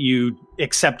second you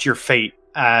accept your fate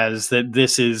as that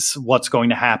this is what's going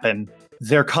to happen.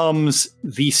 There comes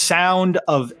the sound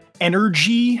of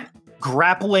energy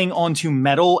grappling onto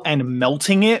metal and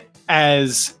melting it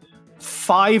as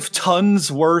 5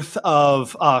 tons worth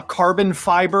of carbon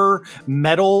fiber,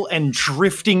 metal, and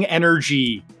drifting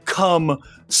energy come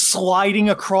sliding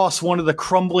across one of the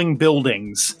crumbling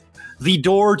buildings. The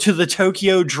door to the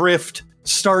Tokyo Drift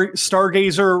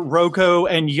Stargazer, Roko,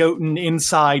 and Jotun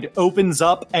inside opens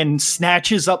up and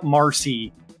snatches up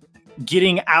Marcy,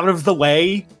 getting out of the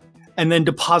way and then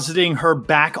depositing her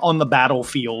back on the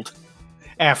battlefield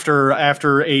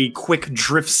after a quick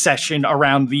drift session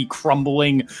around the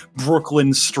crumbling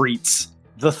Brooklyn streets.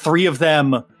 The three of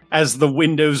them, as the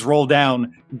windows roll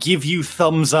down, give you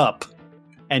thumbs up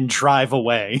and drive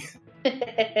away.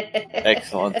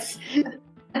 Excellent.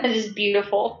 That is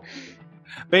beautiful.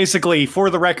 Basically, for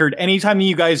the record, anytime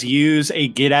you guys use a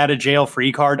get out of jail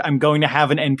free card, I'm going to have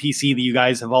an NPC that you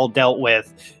guys have all dealt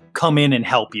with come in and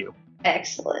help you.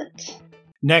 Excellent.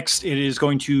 Next, it is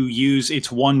going to use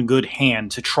its one good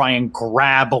hand to try and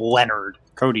grab Leonard.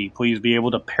 Cody, please be able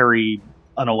to parry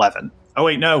an 11. Oh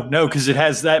wait, no, because it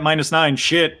has that -9.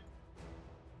 Shit.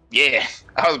 Yeah,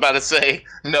 I was about to say,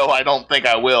 no, I don't think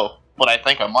I will, but I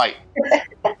think I might.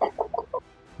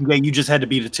 Yeah, you just had to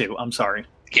beat a 2. I'm sorry.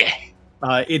 Yeah.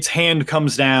 Its hand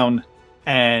comes down,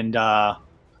 and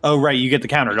oh right, you get the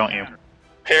counter, don't you?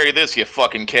 Parry this, you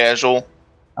fucking casual.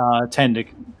 10 to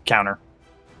counter.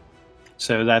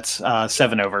 So that's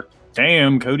 7 over.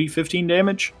 Damn, Cody, 15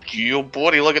 damage. You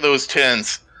buddy, look at those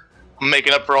 10s. I'm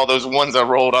making up for all those ones I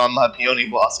rolled on my Peony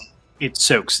Blossom. It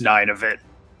soaks 9 of it.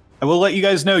 I will let you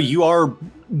guys know you are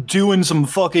doing some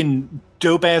fucking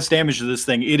dope-ass damage to this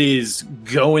thing. It is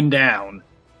going down.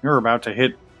 You're about to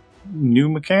hit new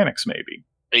mechanics, maybe.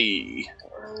 Hey.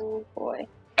 Oh boy.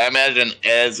 I imagine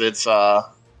as the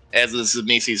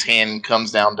Zenisi's hand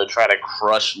comes down to try to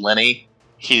crush Lenny,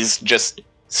 he's just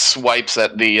swipes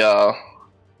at the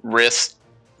wrist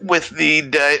with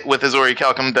his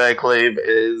Orichalcum Diaclave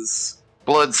as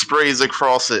blood sprays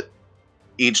across it,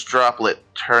 each droplet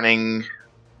turning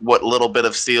what little bit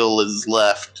of steel is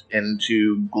left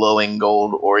into glowing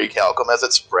gold Orichalcum as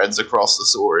it spreads across the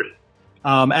sword.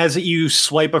 As you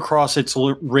swipe across its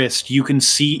wrist, you can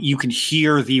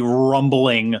hear the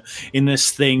rumbling in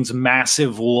this thing's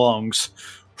massive lungs.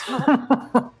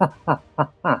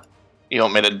 You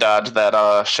want me to dodge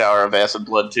that shower of acid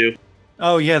blood too?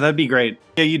 Oh yeah, that'd be great.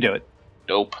 Yeah, you do it.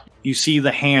 Dope. You see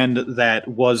the hand that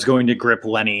was going to grip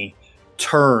Lenny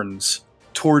turns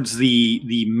towards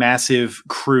the massive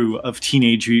crew of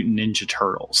Teenage Mutant Ninja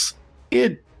Turtles.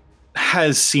 It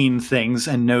has seen things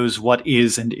and knows what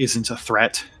is and isn't a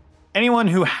threat. Anyone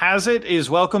who has it is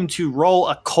welcome to roll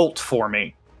occult for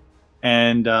me.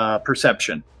 And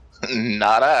perception.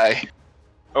 Not I.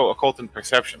 Oh, occult and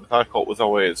perception. I thought occult was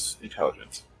always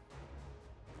intelligence.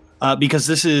 Because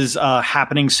this is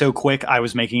happening so quick, I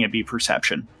was making it be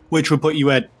perception, which would put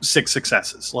you at 6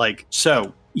 successes.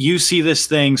 So you see this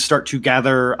thing start to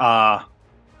gather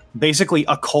basically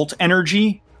occult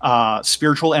energy,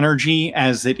 spiritual energy,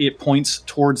 as it points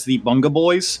towards the Bunga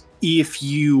Boys. If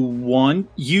you want,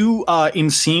 in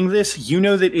seeing this, you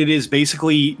know that it is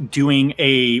basically doing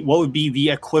what would be the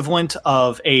equivalent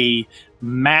of a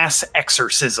mass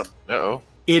exorcism. Uh-oh.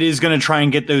 It is going to try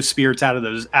and get those spirits out of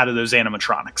those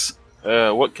animatronics.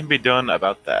 What can be done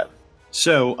about that?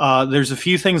 So there's a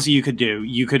few things that you could do.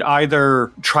 You could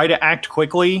either try to act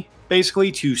quickly,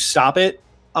 basically, to stop it,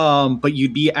 but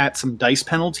you'd be at some dice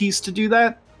penalties to do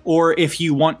that. Or if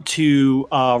you want to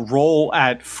roll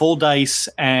at full dice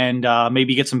and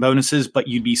maybe get some bonuses, but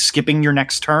you'd be skipping your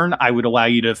next turn, I would allow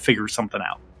you to figure something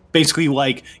out. Basically,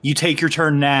 you take your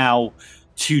turn now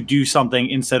to do something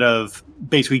instead of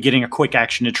basically getting a quick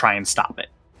action to try and stop it.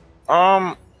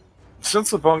 Since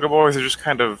the Bunga Boys are just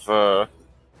kind of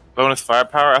bonus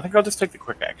firepower, I think I'll just take the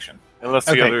quick action. Unless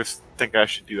the others think I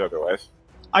should do otherwise.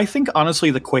 I think,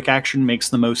 honestly, the quick action makes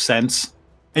the most sense.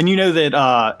 And you know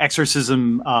that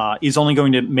exorcism is only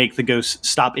going to make the ghosts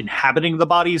stop inhabiting the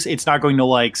bodies. It's not going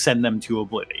to, send them to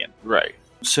oblivion. Right.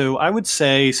 So I would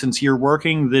say, since you're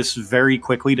working this very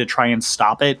quickly to try and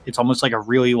stop it, it's almost like a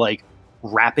really,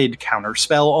 rapid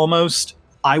counterspell almost.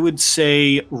 I would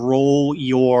say roll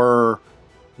your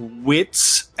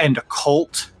wits and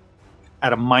occult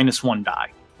at a -1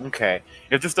 die. Okay.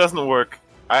 If this doesn't work,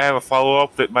 I have a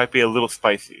follow-up that might be a little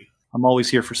spicy. I'm always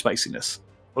here for spiciness.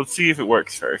 Let's see if it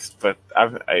works first, but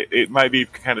it might be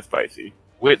kind of spicy.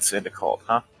 Wits and occult,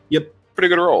 huh? Yep. Pretty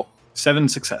good roll. 7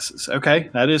 successes.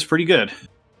 Okay, that is pretty good.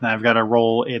 Now I've got to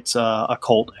roll its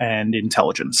occult and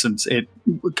intelligence, since it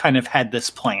kind of had this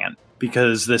plan,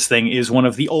 because this thing is one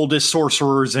of the oldest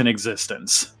sorcerers in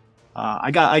existence.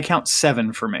 I count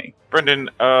 7 for me. Brendan,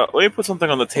 let me put something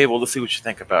on the table to see what you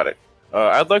think about it.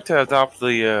 I'd like to adopt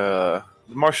the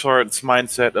martial arts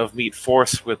mindset of meet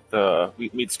force with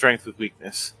meet strength with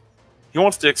weakness. He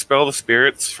wants to expel the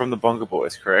spirits from the Bunga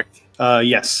Boys, correct?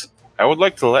 Yes. I would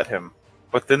like to let him,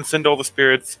 but then send all the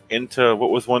spirits into what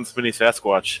was once Mini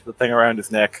Sasquatch, the thing around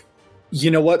his neck.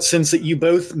 You know what? Since that you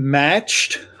both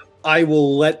matched, I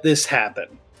will let this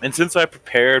happen. And since I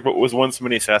prepared what was once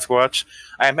Mini Sasquatch,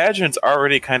 I imagine it's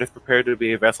already kind of prepared to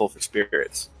be a vessel for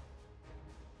spirits.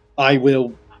 I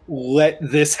will let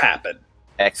this happen.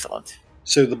 Excellent.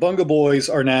 So the Bunga Boys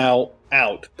are now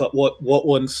out, but what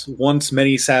once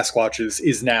many Sasquatches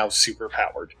is now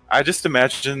superpowered. I just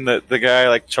imagine that the guy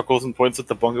like chuckles and points at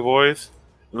the Bunga Boys.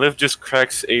 Liv just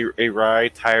cracks a wry,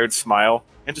 tired smile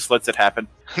and just lets it happen.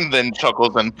 Then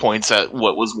chuckles and points at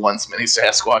what was once many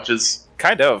Sasquatches.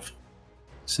 Kind of.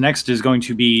 So next is going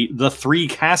to be the 3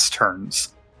 cast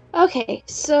turns. Okay,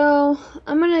 so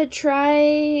I'm gonna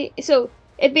try. So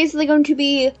it's basically going to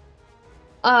be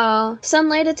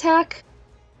sunlight attack.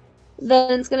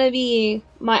 Then it's gonna be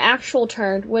my actual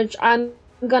turn, which I'm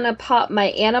gonna pop my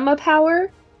anima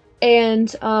power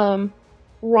and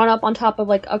run up on top of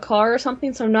like a car or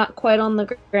something, so I'm not quite on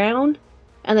the ground,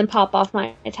 and then pop off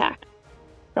my attack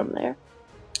from there.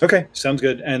 Okay, sounds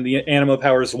good. And the anima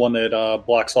power is the one that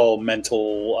blocks all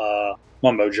mental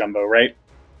mumbo jumbo, right?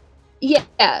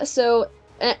 Yeah. So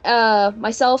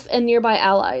myself and nearby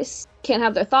allies can't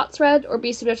have their thoughts read or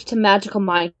be subject to magical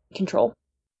mind control.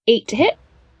 8 to hit.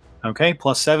 Okay,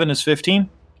 plus 7 is 15.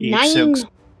 9.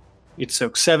 It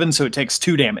soaks 7, so it takes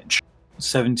 2 damage.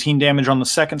 17 damage on the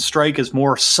second strike as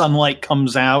more sunlight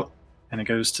comes out, and it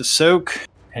goes to soak,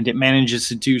 and it manages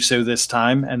to do so this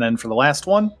time. And then for the last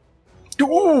one,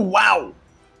 oh wow,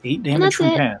 8 damage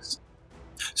from Cass.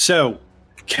 So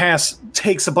Cass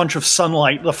takes a bunch of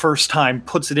sunlight the first time,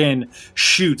 puts it in,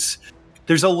 shoots.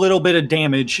 There's a little bit of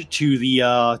damage to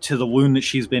the wound that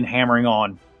she's been hammering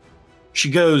on. She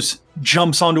goes,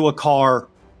 jumps onto a car,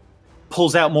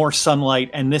 pulls out more sunlight,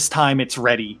 and this time it's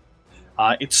ready.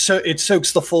 It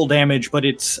soaks the full damage, but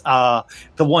it's the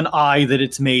one eye that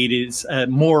it's made is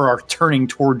more are turning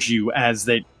towards you as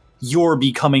that you're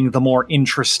becoming the more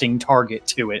interesting target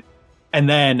to it. And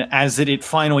then as it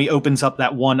finally opens up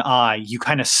that one eye, you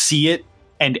kind of see it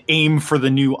and aim for the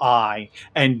new eye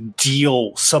and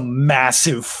deal some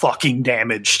massive fucking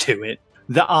damage to it.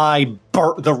 The eye,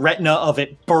 the retina of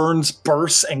it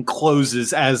bursts, and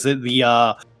closes as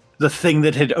the thing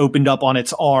that had opened up on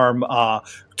its arm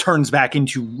turns back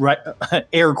into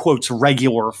air quotes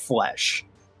regular flesh.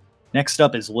 Next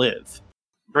up is Liv.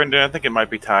 Brendan, I think it might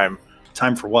be time.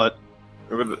 Time for what?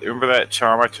 Remember that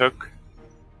charm I took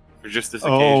for just this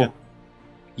occasion?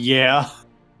 Yeah.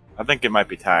 I think it might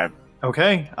be time.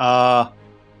 Okay.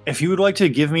 If you would like to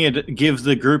give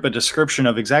the group a description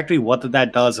of exactly what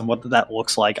that does and what that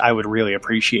looks like, I would really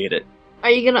appreciate it. Are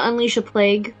you gonna unleash a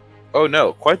plague? Oh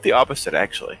no, quite the opposite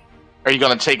actually. Are you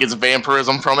going to take its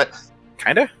vampirism from it?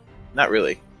 Kinda? Not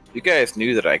really. You guys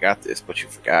knew that I got this, but you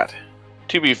forgot.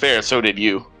 To be fair, so did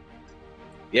you.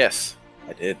 Yes,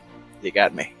 I did. You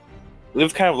got me.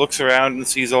 Liv kind of looks around and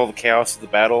sees all the chaos of the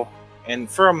battle, and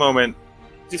for a moment,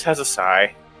 just has a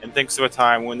sigh, and thinks of a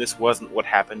time when this wasn't what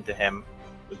happened to him,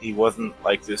 when he wasn't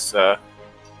like this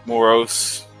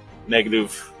morose,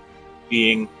 negative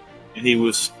being, and he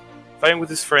was fighting with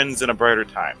his friends in a brighter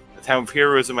time, a time of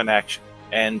heroism and action.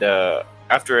 And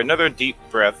after another deep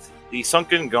breath, the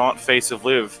sunken, gaunt face of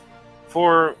Liv,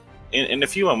 in a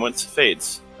few moments,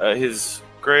 fades. His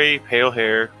gray, pale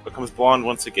hair becomes blonde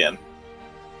once again,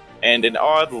 and an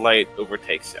odd light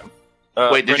overtakes him.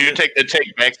 Wait, did you take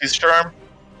Maxie's charm?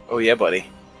 Oh yeah, buddy.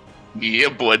 Yeah,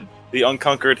 bud. The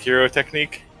unconquered hero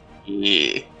technique.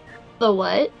 Yeah. The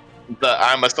what? The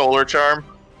I'm a solar charm?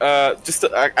 I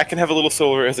can have a little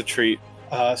solar as a treat.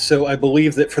 So I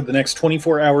believe that for the next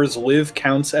 24 hours, Liv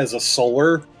counts as a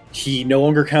solar. He no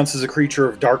longer counts as a creature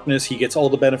of darkness. He gets all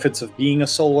the benefits of being a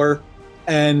solar.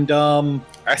 And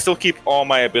I still keep all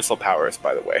my abyssal powers,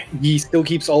 by the way. He still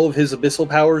keeps all of his abyssal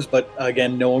powers, but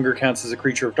again, no longer counts as a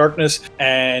creature of darkness.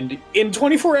 And in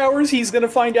 24 hours, he's going to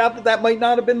find out that might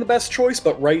not have been the best choice,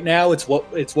 but right now, it's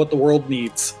what the world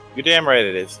needs. You're damn right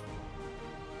it is.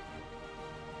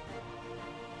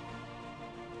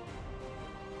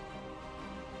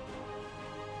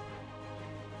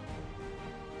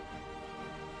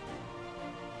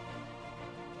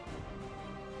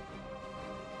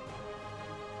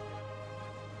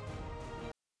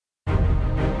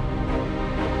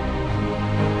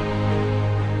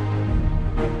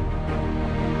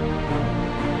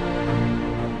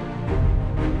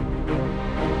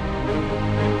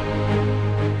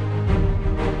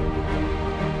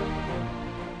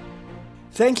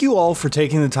 Thank you all for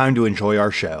taking the time to enjoy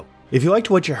our show. If you liked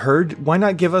what you heard, why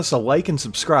not give us a like and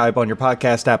subscribe on your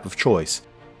podcast app of choice?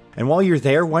 And while you're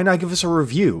there, why not give us a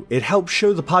review? It helps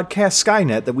show the podcast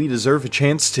Skynet that we deserve a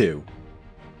chance too.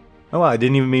 Oh, I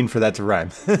didn't even mean for that to rhyme.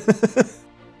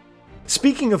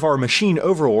 Speaking of our machine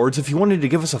overlords, if you wanted to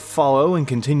give us a follow and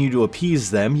continue to appease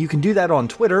them, you can do that on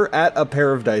Twitter at A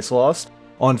Pair of Dice Lost,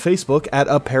 on Facebook at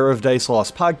A Pair of Dice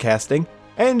Lost Podcasting,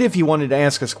 And if you wanted to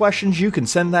ask us questions, you can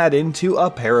send that into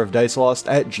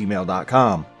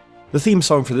apairofdicelost@gmail.com. The theme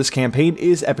song for this campaign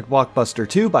is Epic Blockbuster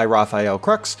 2 by Raphael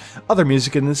Crux. Other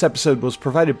music in this episode was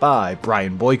provided by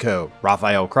Brian Boyko,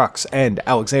 Raphael Crux, and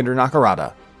Alexander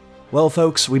Nakarada. Well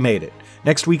folks, we made it.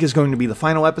 Next week is going to be the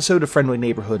final episode of Friendly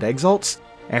Neighborhood Exalts.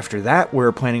 After that,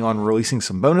 we're planning on releasing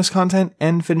some bonus content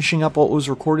and finishing up what was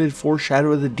recorded for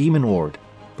Shadow of the Demon Lord,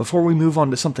 before we move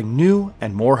on to something new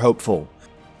and more hopeful.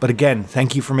 But again,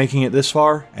 thank you for making it this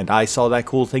far, and I saw that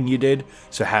cool thing you did,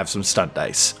 so have some stunt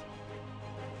dice.